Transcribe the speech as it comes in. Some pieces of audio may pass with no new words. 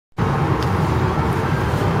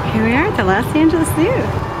Here we are at the Los Angeles Zoo.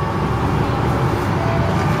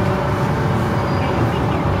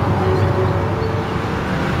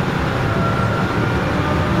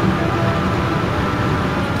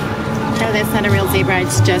 No, that's not a real zebra,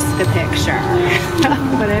 it's just the picture.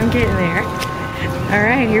 But I'm getting there. All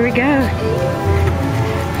right, here we go.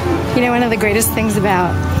 You know, one of the greatest things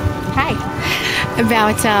about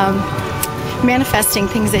manifesting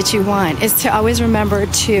things that you want is to always remember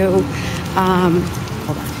to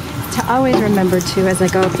as I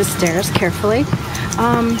go up the stairs carefully,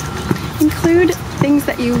 include things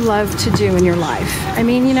that you love to do in your life. I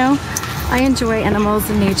mean, you know, I enjoy animals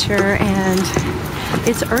and nature, and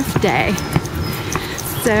it's Earth Day.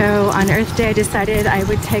 So on Earth Day I decided I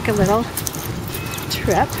would take a little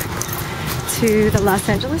trip to the Los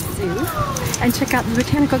Angeles Zoo and check out the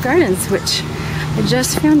botanical gardens, which I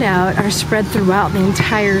just found out are spread throughout the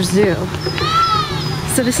entire zoo.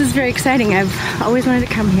 So this is very exciting. I've always wanted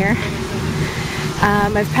to come here.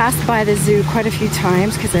 I've passed by the zoo quite a few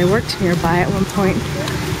times because I worked nearby at one point,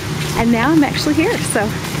 and now I'm actually here, so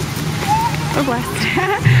we're blessed.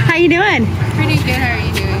 How you doing? Pretty good. How are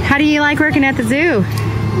you doing? How do you like working at the zoo?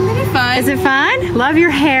 Pretty fun. Is it fun? Love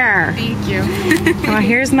your hair. Thank you. Well,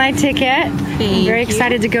 here's my ticket. I'm very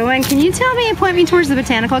excited to go in. Can you tell me, point me towards the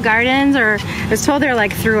botanical gardens, or I was told they're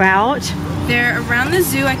like throughout? They're around the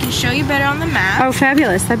zoo. I can show you better on the map. Oh,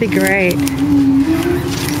 fabulous. That'd be great.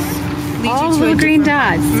 All little green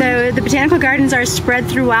dots. So the botanical gardens are spread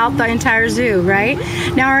throughout the entire zoo, right?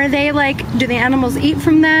 Now, are they like, do the animals eat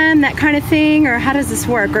from them, that kind of thing? Or how does this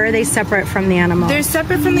work? Or are they separate from the animals? They're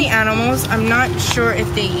separate from the animals. I'm not sure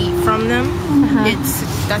if they eat from them.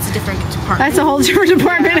 That's a different department. That's a whole different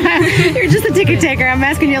department. You're just a ticket taker. I'm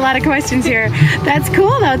asking you a lot of questions here. That's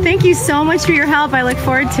cool though. Thank you so much for your help. I look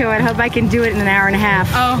forward to it. I hope I can do it in an hour and a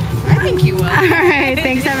half. Oh, I think you will. All right.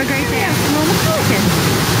 Thanks. Have a great day.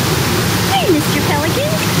 Hey, Mr.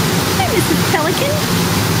 Pelican. Hi, Mrs. Pelican.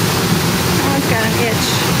 Oh, it's got an itch.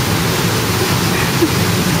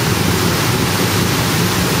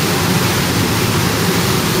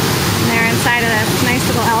 And they're inside of this nice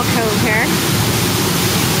little alcove here.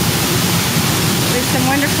 With some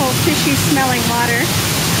wonderful fishy smelling water.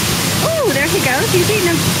 Oh, there he goes. He's eating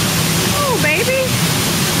them. Oh, baby.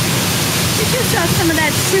 Get yourself some of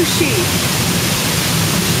that sushi.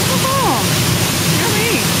 Oh,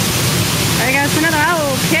 yummy. There goes another.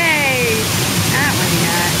 Okay. That one you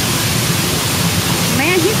got.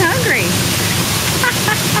 Man, he's hungry.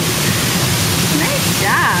 Nice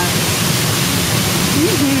job.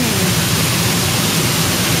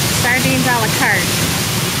 Sardines a la carte.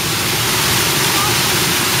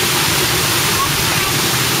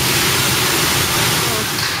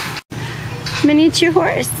 Miniature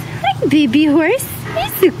horse. Hi, baby horse.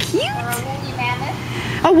 He's so cute. Woolly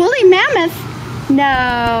mammoth. A woolly mammoth?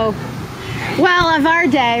 No. Well, of our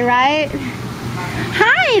day, right?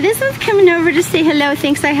 Hi, this one's coming over to say hello.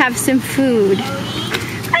 Thinks I have some food.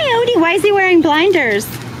 Hi, Odie. Why is he wearing blinders?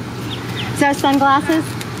 Is that sunglasses?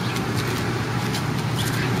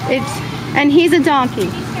 And he's a donkey.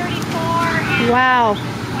 He's 34 and Wow.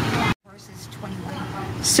 horse is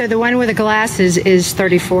 21. So the one with the glasses is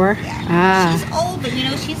 34? Ah. She's old, but you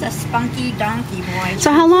know, she's a spunky donkey boy.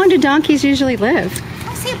 So how long do donkeys usually live?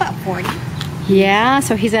 I'll say about 40. Yeah,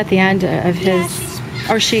 so he's at the end of his,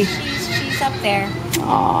 or she. She's up there.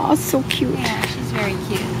 Oh, so cute. Yeah, she's very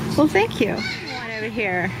cute. Well, thank you. One over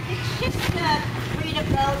here. It's just a breed of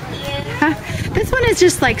goat here. Huh? This one is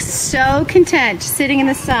just like so content, sitting in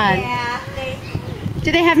the sun. Yeah,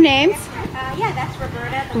 Do they have names? yeah, that's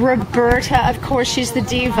Roberta. Roberta, of course, she's the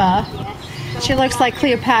diva. She looks like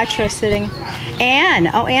Cleopatra sitting. Anne.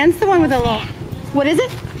 Oh, Anne's the one with a little, what is it?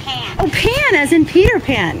 Pan. Oh, Pan, as in Peter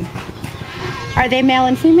Pan. Are they male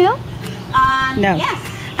and female? No. Yes.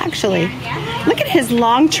 Actually. Yeah. Look at his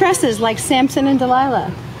long tresses like Samson and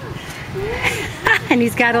Delilah. And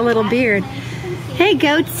he's got a little beard. Hey,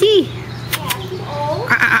 goatsy.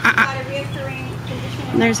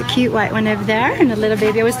 And there's a cute white one over there and a little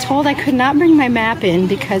baby. I was told I could not bring my map in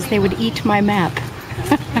because they would eat my map.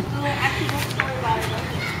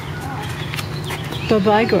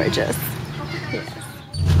 Bye-bye, gorgeous. Yes.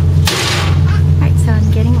 Alright, so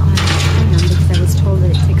I'm getting on the tram because I was told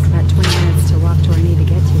that it takes about 20 minutes to walk to where I need to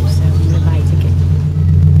get to, so I'm going to buy a ticket.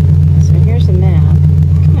 So here's the map.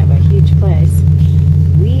 Kind of a huge place.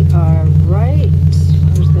 We are right,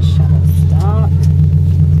 where's the shuttle stop?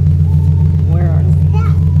 Where are we? We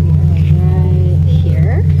are right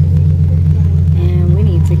here. And we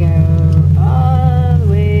need to go all the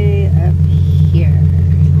way up here.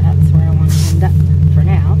 That's where I want to end up for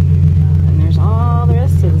now.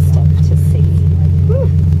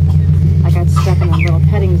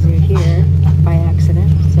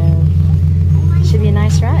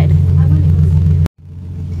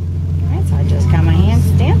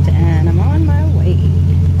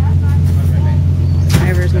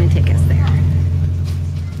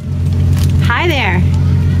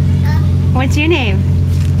 What's your name?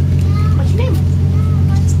 What's your name?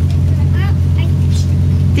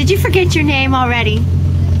 Did you forget your name already?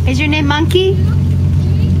 Is your name Monkey?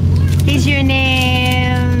 Is your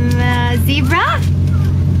name Zebra?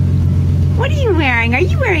 What are you wearing? Are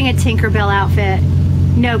you wearing a Tinkerbell outfit?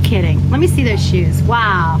 No kidding. Let me see those shoes.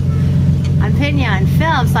 Wow. I'm putting you on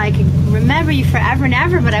film so I can remember you forever and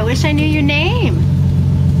ever, but I wish I knew your name.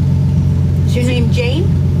 Is your name Jane?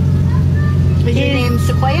 Is your name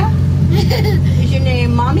Sequoia? Is your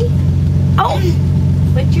name Mommy? Oh!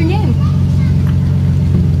 What's your name?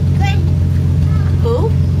 Who?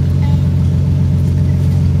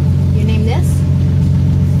 Your name this?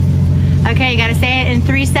 Okay, you gotta say it in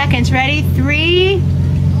 3 seconds. Ready? 3,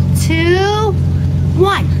 2,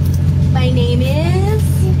 1. My name is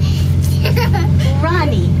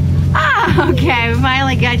Ronnie. Oh, okay. We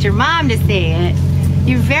finally got your mom to say it.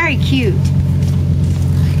 You're very cute.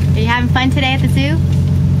 Are you having fun today at the zoo?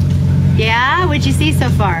 Yeah? What'd you see so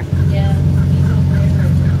far? Yeah.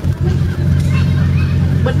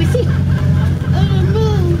 What did we see?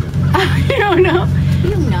 Oh, you don't know?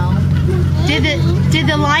 You know. Did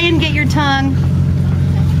the lion get your tongue?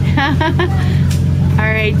 All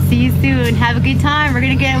right, see you soon. Have a good time. We're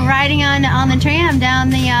gonna get riding on the tram down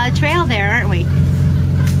the trail there, aren't we?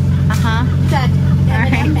 Good. All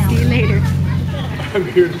right, see you later. I'm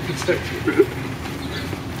here to protect you.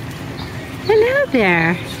 Hello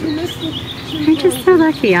there. I'm just so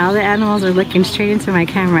lucky. All the animals are looking straight into my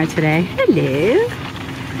camera today. Hello.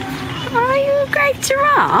 Are you a great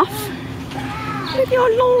giraffe? With your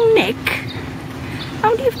long neck.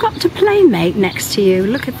 Oh, you've got a playmate next to you.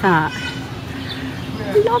 Look at that.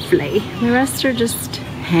 Lovely. The rest are just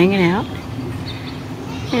hanging out.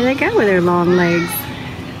 Here they go with their long legs.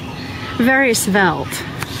 Very svelte.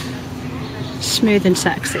 Smooth and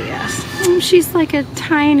sexy, yes. Oh, she's like a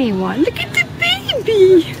tiny one. Look at the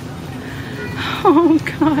baby. Oh,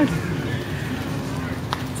 God.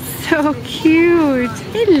 So cute.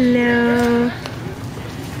 Hello.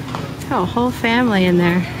 Oh, a whole family in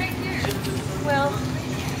there. Well,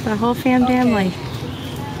 The whole family.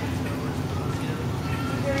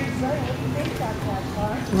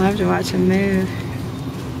 Love to watch them move.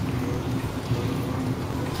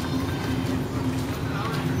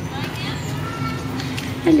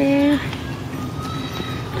 Hello.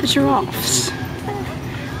 The giraffes.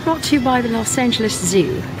 Brought to you by the Los Angeles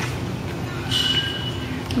Zoo.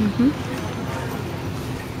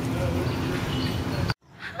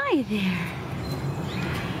 Hi there.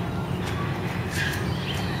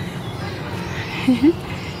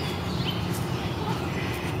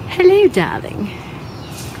 Hello, darling.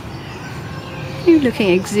 You're looking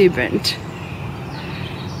exuberant.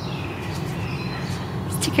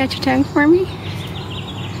 Stick out your tongue for me.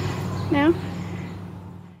 No?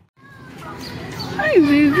 Hi,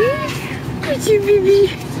 baby. What's your baby?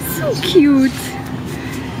 So cute.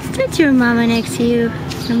 That's your mama next to you.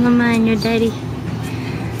 Your mama and your daddy.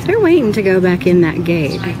 They're waiting to go back in that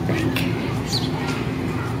gate, I think.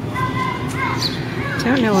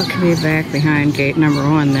 Don't know what could be back behind gate number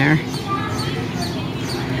 1 there.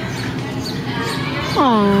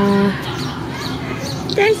 Oh,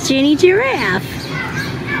 that's Jenny Giraffe.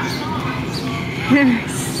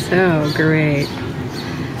 So great.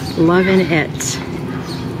 Loving it.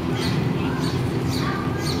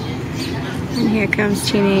 And here comes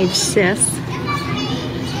teenage sis.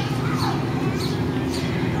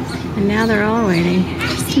 And now they're all waiting.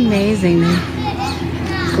 Just amazing.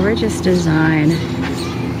 Gorgeous design.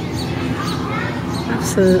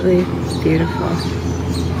 Absolutely beautiful.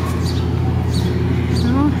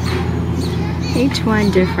 Oh, each one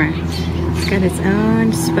different. It's got its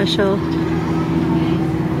own special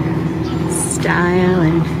style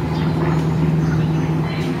and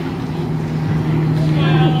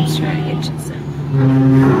let's try to get you some.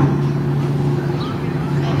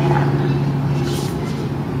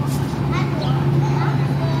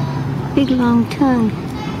 Big long tongue.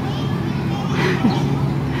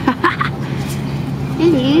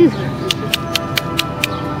 Hello.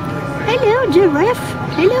 Hello, giraffe.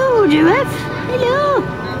 Hello, giraffe. Hello.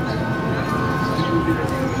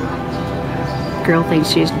 Girl thinks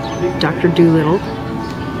she's Dr. Dolittle.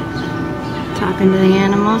 Talking to the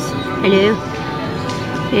animals. Hello.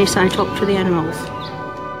 Yes, I talk to the animals.